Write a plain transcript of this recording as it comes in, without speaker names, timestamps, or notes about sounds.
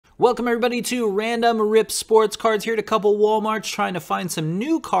Welcome everybody to Random Rip Sports Cards here at a couple Walmarts trying to find some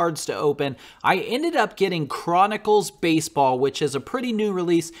new cards to open. I ended up getting Chronicles Baseball, which is a pretty new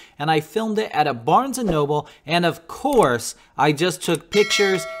release, and I filmed it at a Barnes & Noble, and of course, I just took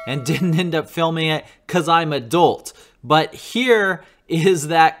pictures and didn't end up filming it because I'm adult. But here is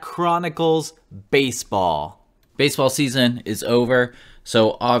that Chronicles Baseball. Baseball season is over,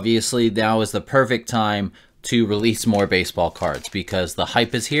 so obviously now is the perfect time to release more baseball cards because the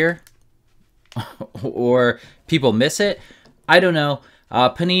hype is here or people miss it. I don't know.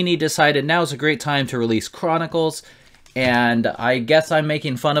 Panini decided now is a great time to release Chronicles, and I guess I'm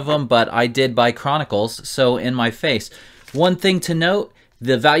making fun of them, but I did buy Chronicles, so in my face. One thing to note,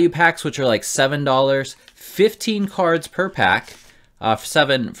 the value packs, which are like $7, 15 cards per pack, for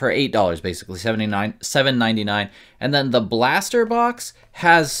 $8 basically, $7.99, and then the blaster box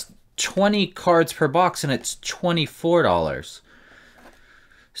has 20 cards per box, and it's $24.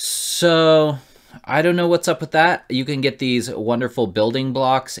 So I don't know what's up with that. You can get these wonderful building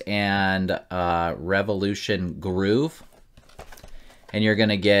blocks and Revolution Groove, and you're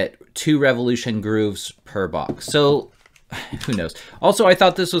gonna get 2 Revolution Grooves per box. So who knows? Also, I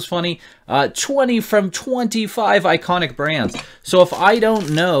thought this was funny. 20 from 25 iconic brands. So if I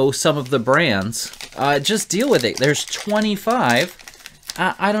don't know some of the brands, just deal with it. There's 25.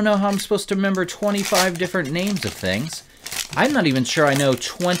 I don't know how I'm supposed to remember 25 different names of things. I'm not even sure I know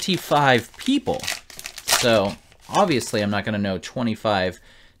 25 people. So, obviously, I'm not going to know 25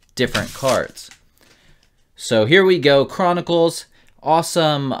 different cards. So, here we go. Chronicles.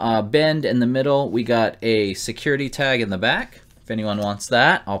 Awesome bend in the middle. We got a security tag in the back. If anyone wants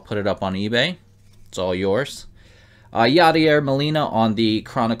that, I'll put it up on eBay. It's all yours. Yadier Molina on the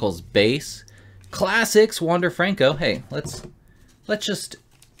Chronicles base. Classics, Wander Franco. Hey, let's just,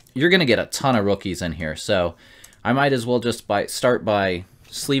 you're going to get a ton of rookies in here, so I might as well just start by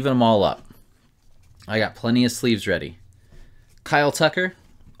sleeving them all up. I got plenty of sleeves ready. Kyle Tucker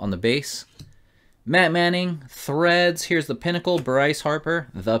on the base. Matt Manning, Threads, here's the Pinnacle, Bryce Harper,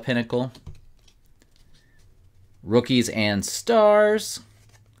 the Pinnacle. Rookies and Stars.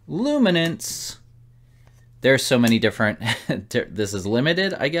 Luminance. There's so many different, this is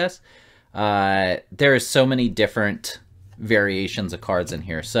limited, I guess. There's so many different variations of cards in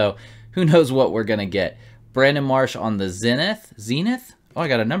here, so who knows what we're gonna get. Brandon Marsh on the Zenith. Oh, I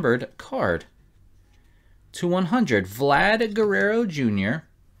got a numbered card to 100. Vlad Guerrero Jr.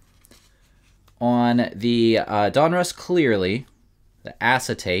 on the Donruss Clearly, the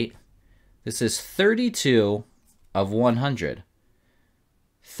acetate. This is 32 of 100.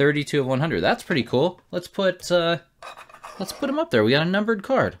 32 of 100. That's pretty cool. Let's put him up there. We got a numbered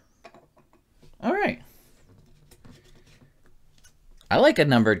card. All right. I like a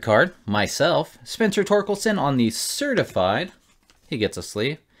numbered card, myself. Spencer Torkelson on the Certified. He gets a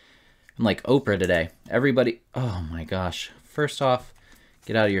sleeve. I'm like Oprah today. Everybody, oh my gosh. First off,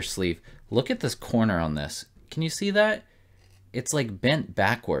 get out of your sleeve. Look at this corner on this. Can you see that? It's like bent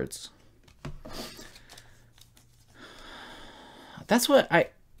backwards. That's what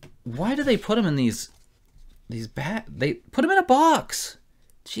why do they put them in they put them in a box.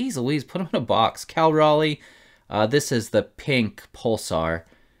 Jeez Louise, put them in a box. Cal Raleigh. This is the pink Pulsar,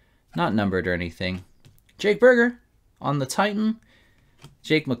 not numbered or anything. Jake Berger on the Titan.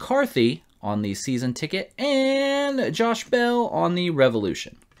 Jake McCarthy on the season ticket. And Josh Bell on the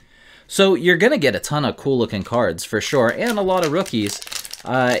Revolution. So you're going to get a ton of cool looking cards for sure, and a lot of rookies.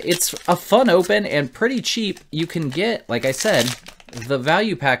 It's a fun open and pretty cheap. You can get, like I said, the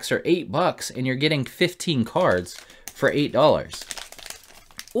value packs are $8 and you're getting 15 cards for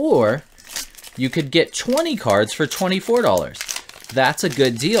 $8. Or you could get 20 cards for $24. That's a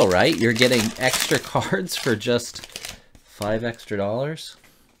good deal, right? You're getting extra cards for just $5 extra.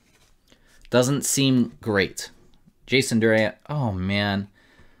 Doesn't seem great. Jason Durant. Oh, man.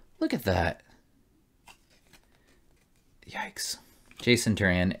 Look at that. Yikes. Jason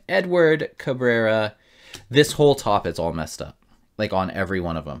Durant. Edward Cabrera. This whole top is all messed up. Like on every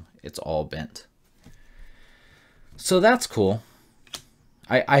one of them. It's all bent. So that's cool.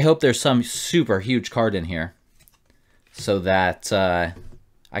 I hope there's some super huge card in here so that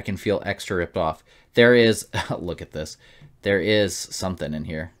I can feel extra ripped off. There is, look at this. There is something in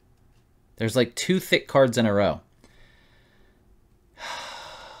here. There's like 2 thick cards in a row.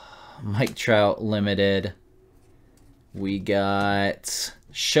 Mike Trout limited. We got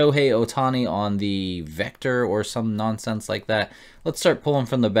Shohei Ohtani on the Vector or some nonsense like that. Let's start pulling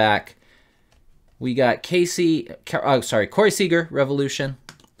from the back. We got Corey Seager, Revolution.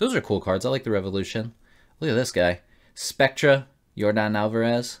 Those are cool cards. I like the Revolution. Look at this guy. Spectra, Yordan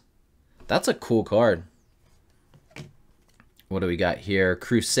Alvarez. That's a cool card. What do we got here?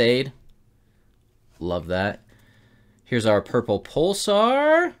 Crusade. Love that. Here's our purple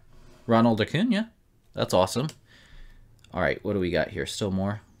Pulsar. Ronald Acuna. That's awesome. All right, what do we got here? Still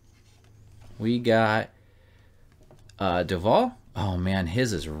more. We got Duvall. Oh, man,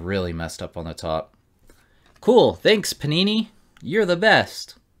 his is really messed up on the top. Cool. Thanks, Panini. You're the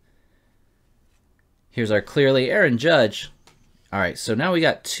best. Here's our clearly Aaron Judge. All right, so now we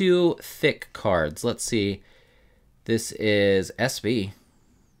got 2 thick cards. Let's see. This is SB.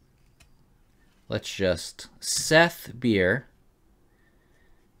 Let's just Seth Beer.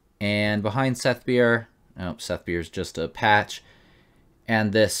 And behind Seth Beer, oh, Seth Beer's just a patch.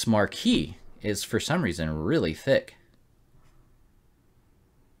 And this marquee is, for some reason, really thick.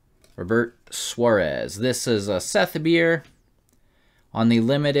 Robert Suarez. This is a Seth Beer on the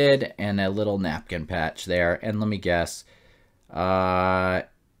limited and a little napkin patch there. And let me guess. Oh,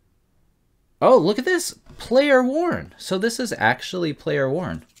 look at this. Player worn. So this is actually player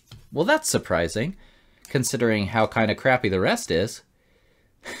worn. Well, that's surprising, considering how kind of crappy the rest is.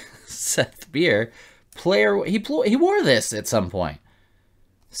 Seth Beer, player, he wore this at some point.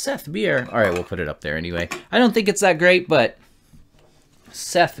 Seth Beer. All right, we'll put it up there anyway. I don't think it's that great, but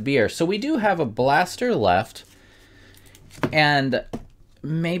Seth Beer. So we do have a blaster left, and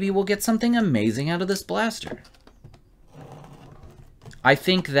maybe we'll get something amazing out of this blaster. I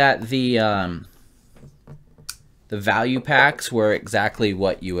think that the value packs were exactly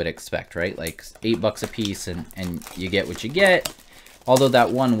what you would expect, right? Like $8 a piece, and you get what you get. Although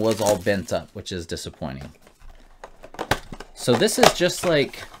that one was all bent up, which is disappointing. So this is just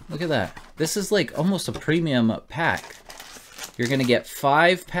like, look at that. This is like almost a premium pack. You're going to get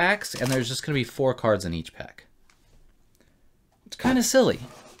 5 packs, and there's just going to be 4 cards in each pack. It's kind of silly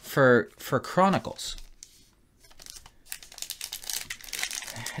for Chronicles.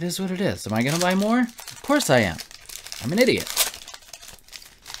 It is what it is. Am I going to buy more? Of course I am. I'm an idiot.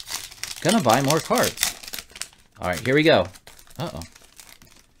 Gonna buy more cards. All right, here we go. Uh-oh.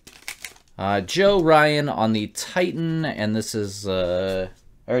 Joe Ryan on the Titan, and this is, I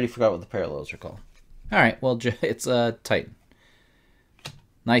already forgot what the parallels are called. All right, well, it's a Titan.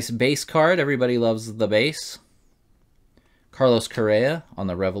 Nice base card. Everybody loves the base. Carlos Correa on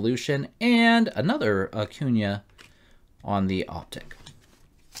the Revolution, and another Acuna on the Optic.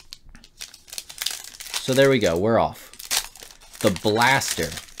 So there we go. We're off. The Blaster.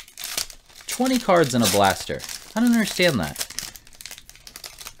 20 cards in a Blaster. I don't understand that.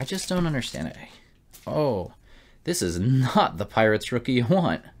 I just don't understand it. Oh, this is not the Pirates rookie you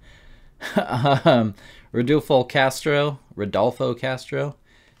want. Rodolfo Castro.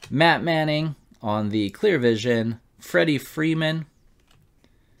 Matt Manning on the Clear Vision. Freddie Freeman.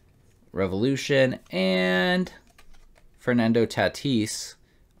 Revolution. And Fernando Tatis.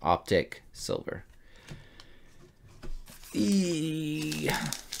 Optic Silver.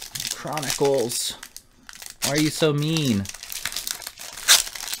 Chronicles. Why are you so mean?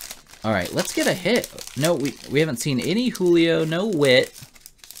 All right, let's get a hit. No, we haven't seen any Julio, no Witt.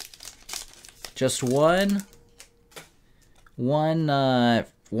 Just one Wander.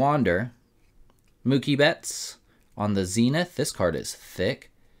 Mookie Betts on the Zenith. This card is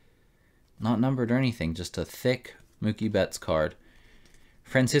thick. Not numbered or anything, just a thick Mookie Betts card.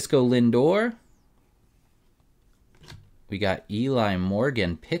 Francisco Lindor. We got Eli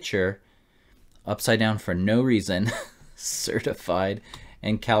Morgan, pitcher, upside down for no reason, certified,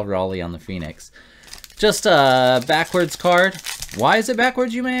 and Cal Raleigh on the Phoenix. Just a backwards card. Why is it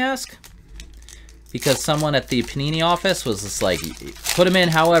backwards, you may ask? Because someone at the Panini office was just like, put them in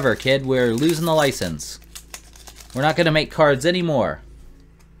however, kid, we're losing the license. We're not going to make cards anymore.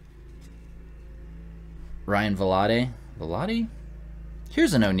 Ryan Velarde. Velarde?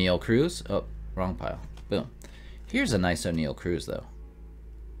 Here's an O'Neal Cruz. Oh, wrong pile. Boom. Here's a nice O'Neal Cruz, though.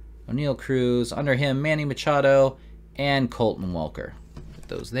 O'Neal Cruz. Under him, Manny Machado and Colton Welker. Put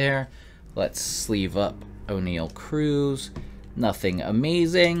those there. Let's sleeve up O'Neal Cruz. Nothing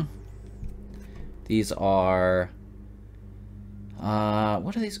amazing. These are...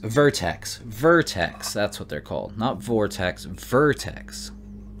 what are these? Vertex. Vertex. That's what they're called. Not Vortex. Vertex.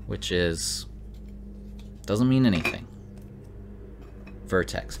 Which is... doesn't mean anything.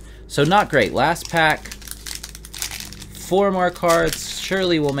 Vertex. So not great. Last pack. 4 more cards.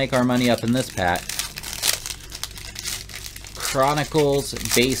 Surely we'll make our money up in this pack. Chronicles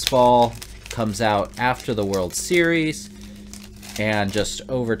Baseball comes out after the World Series and just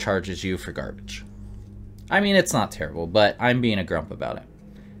overcharges you for garbage. I mean, it's not terrible, but I'm being a grump about it.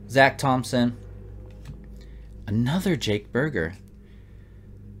 Zach Thompson. Another Jake Berger.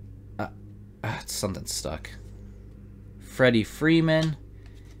 Something stuck. Freddie Freeman.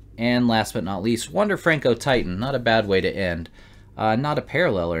 And last but not least, Wander Franco Titan. Not a bad way to end. Not a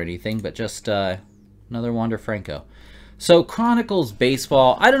parallel or anything, but just another Wander Franco. So Chronicles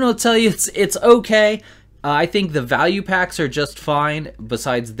Baseball, I don't know what to tell you. It's okay. I think the value packs are just fine,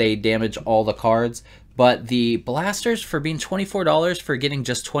 besides they damage all the cards. But the blasters, for being $24 for getting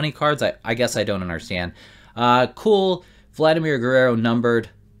just 20 cards, I guess I don't understand. Cool, Vladimir Guerrero numbered,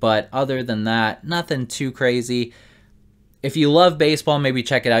 but other than that, nothing too crazy. If you love baseball, maybe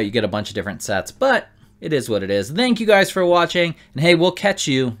check it out. You get a bunch of different sets, but it is what it is. Thank you guys for watching, and hey, we'll catch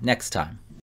you next time.